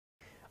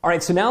All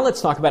right, so now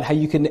let's talk about how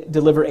you can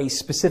deliver a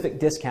specific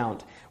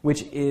discount,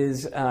 which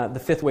is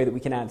the fifth way that we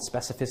can add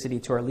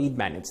specificity to our lead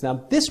magnets.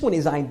 Now, this one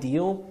is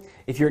ideal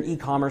if you're an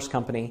e-commerce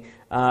company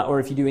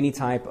or if you do any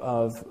type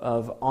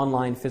of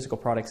online physical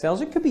product sales.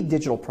 It could be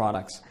digital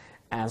products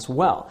as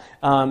well.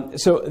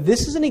 So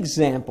this is an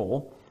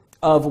example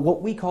of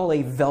what we call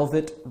a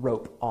velvet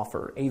rope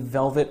offer, a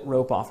velvet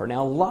rope offer.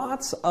 Now,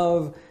 lots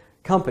of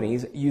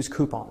companies use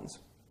coupons,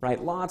 right?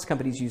 Lots of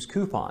companies use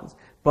coupons.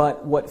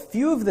 But what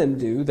few of them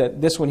do, that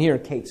this one here,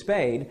 Kate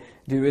Spade,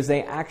 do is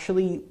they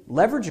actually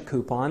leverage a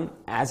coupon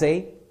as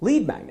a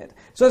lead magnet.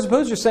 So as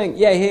opposed to saying,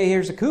 yeah, hey,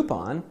 here's a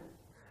coupon,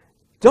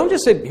 don't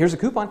just say, here's a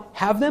coupon,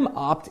 have them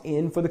opt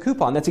in for the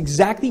coupon. That's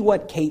exactly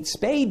what Kate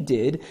Spade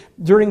did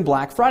during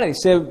Black Friday.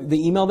 So the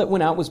email that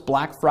went out was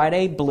Black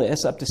Friday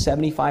Bliss, up to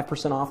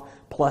 75% off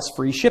plus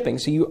free shipping.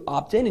 So you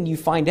opt in and you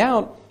find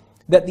out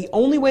that the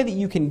only way that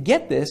you can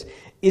get this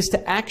is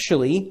to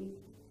actually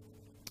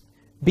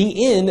be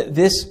in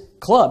this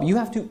club. You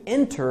have to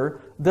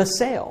enter the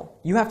sale.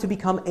 You have to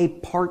become a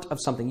part of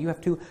something. You have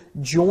to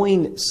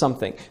join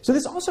something. So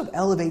this also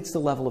elevates the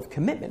level of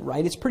commitment,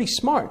 right? It's pretty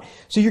smart.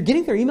 So you're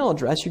getting their email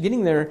address, you're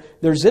getting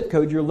their zip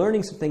code, you're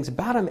learning some things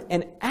about them,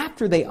 and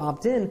after they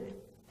opt in,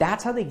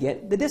 that's how they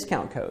get the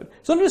discount code.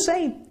 So I'm just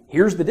saying,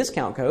 here's the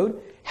discount code.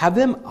 Have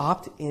them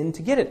opt in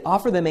to get it.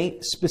 Offer them a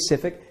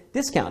specific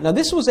discount. Now,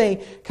 this was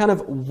a kind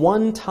of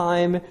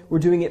one-time, we're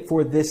doing it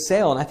for this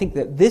sale, and I think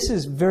that this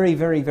is very,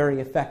 very, very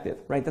effective,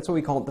 right? That's what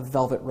we call it, the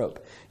velvet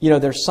rope. You know,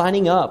 they're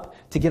signing up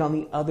to get on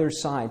the other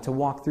side, to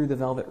walk through the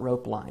velvet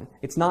rope line.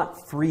 It's not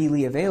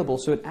freely available,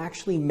 so it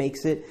actually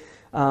makes it,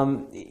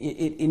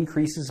 it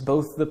increases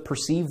both the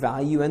perceived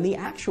value and the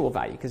actual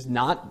value, because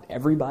not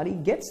everybody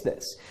gets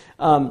this.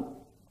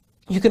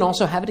 You can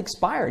also have it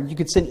expired. You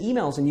could send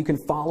emails and you can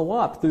follow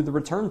up through the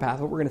return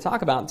path, what we're going to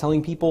talk about,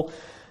 telling people,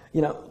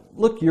 you know,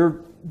 look,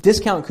 your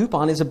discount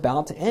coupon is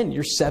about to end.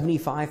 Your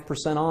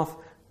 75% off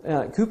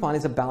coupon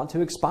is about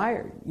to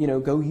expire. You know,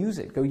 go use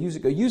it, go use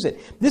it, go use it.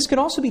 This could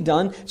also be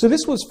done, so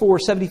this was for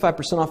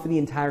 75% off for the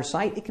entire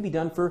site. It could be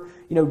done for,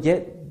 you know,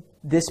 get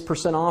this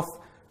percent off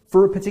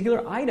for a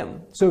particular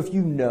item. So if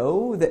you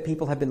know that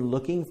people have been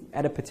looking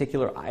at a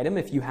particular item,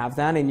 if you have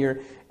that in your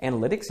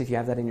analytics, if you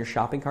have that in your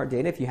shopping cart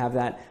data, if you have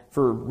that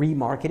for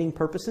remarketing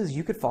purposes,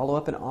 you could follow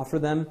up and offer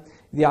them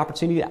the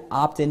opportunity to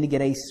opt in to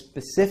get a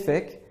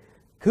specific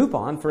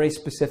coupon for a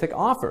specific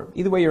offer.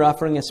 Either way, you're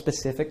offering a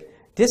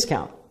specific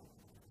discount.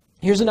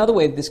 Here's another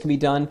way that this can be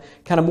done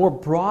kind of more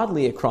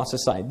broadly across a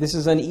site. This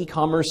is an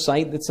e-commerce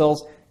site that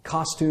sells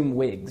costume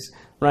wigs,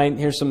 right?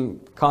 Here's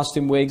some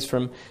costume wigs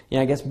from, you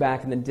know, I guess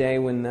back in the day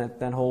when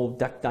that whole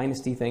Duck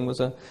Dynasty thing was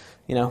a,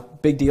 you know,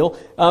 big deal.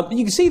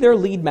 You can see their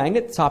lead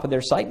magnet at the top of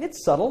their site, and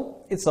it's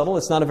subtle. It's subtle.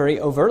 It's not a very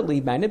overt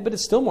lead magnet, but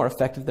it's still more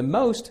effective than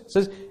most. It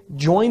says,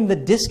 join the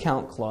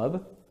discount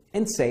club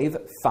and save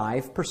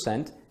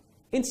 5%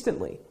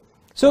 instantly.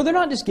 So they're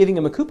not just giving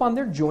them a coupon,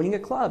 they're joining a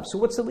club. So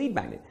what's the lead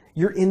magnet?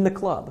 You're in the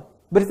club.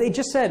 But if they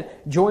just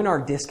said, join our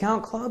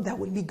discount club, that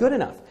wouldn't be good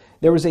enough.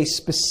 There was a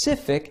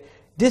specific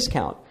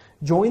discount.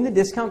 Join the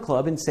discount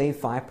club and save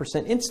 5%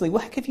 instantly.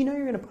 Well, heck, if you know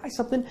you're going to buy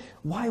something,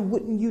 why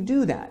wouldn't you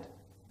do that?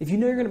 If you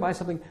know you're going to buy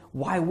something,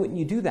 why wouldn't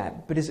you do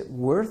that? But is it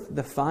worth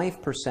the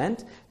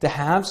 5% to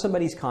have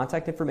somebody's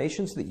contact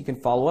information so that you can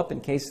follow up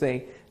in case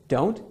they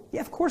don't?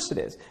 Yeah, of course it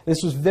is. This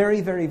was very,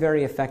 very,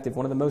 very effective.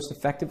 One of the most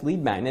effective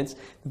lead magnets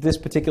that this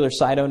particular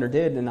site owner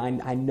did. And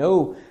I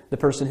know the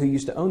person who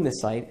used to own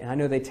this site, and I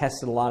know they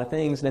tested a lot of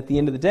things. And at the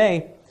end of the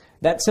day,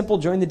 that simple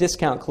join the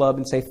discount club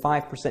and save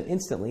 5%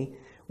 instantly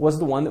was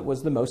the one that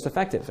was the most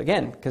effective.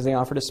 Again, because they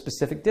offered a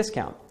specific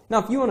discount.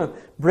 Now, if you own a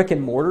brick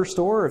and mortar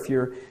store, or if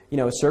you're, you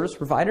know, a service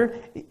provider,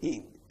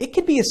 it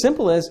could be as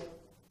simple as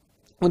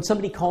when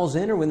somebody calls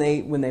in or when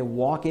they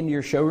walk into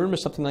your showroom or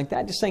something like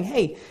that, just saying,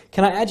 hey,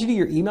 can I add you to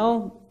your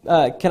email?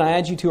 Can I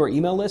add you to our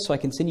email list so I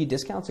can send you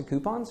discounts and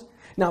coupons?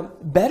 Now,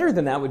 better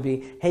than that would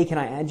be, hey, can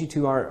I add you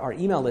to our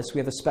email list? We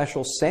have a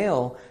special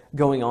sale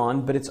going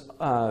on, but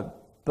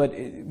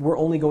we're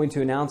only going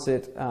to announce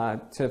it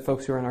to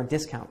folks who are in our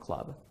discount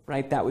club,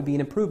 right? That would be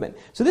an improvement.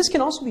 So this can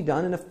also be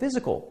done in a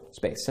physical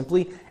space,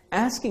 simply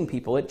asking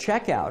people at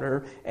checkout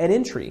or at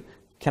entry,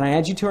 can I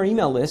add you to our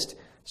email list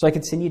so I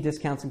can send you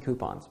discounts and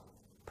coupons?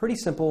 Pretty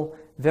simple,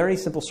 very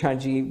simple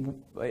strategy.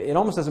 It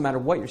almost doesn't matter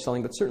what you're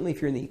selling, but certainly if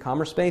you're in the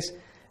e-commerce space,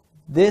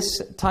 this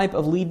type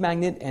of lead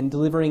magnet and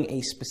delivering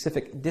a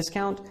specific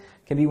discount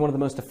can be one of the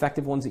most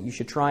effective ones that you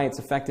should try. It's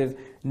effective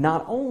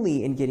not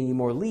only in getting you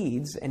more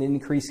leads and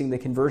increasing the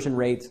conversion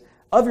rates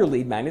of your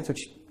lead magnets,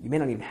 which you may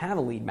not even have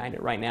a lead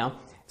magnet right now.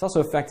 It's also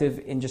effective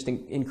in just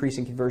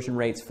increasing conversion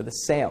rates for the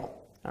sale.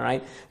 All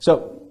right.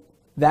 So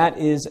that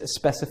is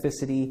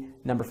specificity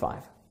number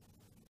 5.